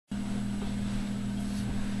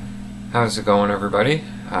How's it going, everybody?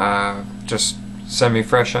 Just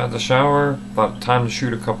semi-fresh out of the shower, but time to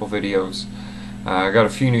shoot a couple videos. I got a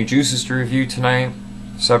few new juices to review tonight,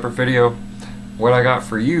 separate video. What I got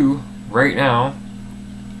for you right now,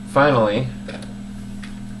 finally,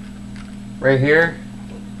 right here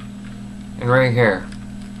and right here.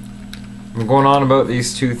 I'm going on about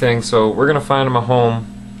these two things, so we're gonna find them a home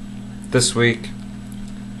this week.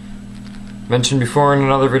 Mentioned before in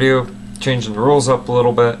another video, changing the rules up a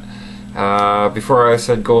little bit. Before I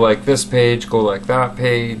said go like this page, go like that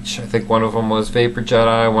page. I think one of them was Vapor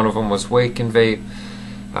Jedi, one of them was Wake and Vape,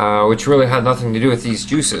 which really had nothing to do with these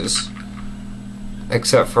juices,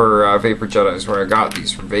 except for Vapor Jedi is where I got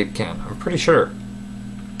these from Vape Can. I'm pretty sure.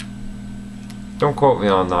 Don't quote me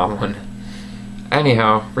on that one.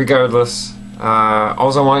 Anyhow, regardless,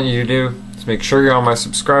 all I want you to do is make sure you're on my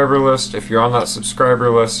subscriber list. If you're on that subscriber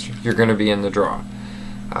list, you're going to be in the draw.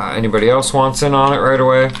 Anybody else wants in on it right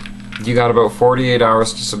away, you got about 48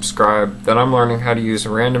 hours to subscribe. Then I'm learning how to use a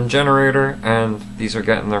random generator, and these are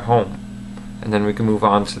getting their home. And then we can move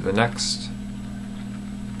on to the next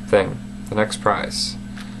thing, the next prize.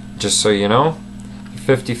 Just so you know,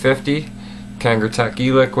 50-50, Kangertech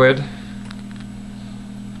eLiquid.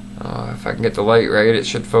 If I can get the light right, it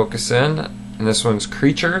should focus in. And this one's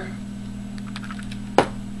Creature.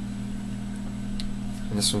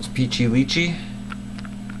 And this one's Peachy Lychee.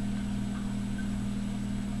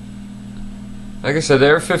 Like I said,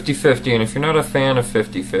 they're 50-50, and if you're not a fan of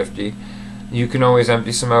 50-50, you can always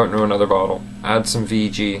empty some out into another bottle. Add some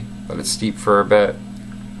VG, let it steep for a bit,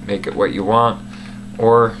 make it what you want,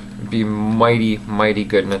 or be mighty, mighty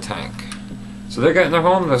good in a tank. So they're getting their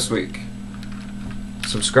home this week.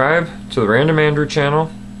 Subscribe to the Random Andrew channel,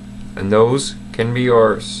 and those can be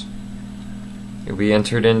yours. You'll be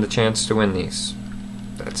entered in the chance to win these.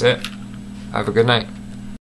 That's it. Have a good night.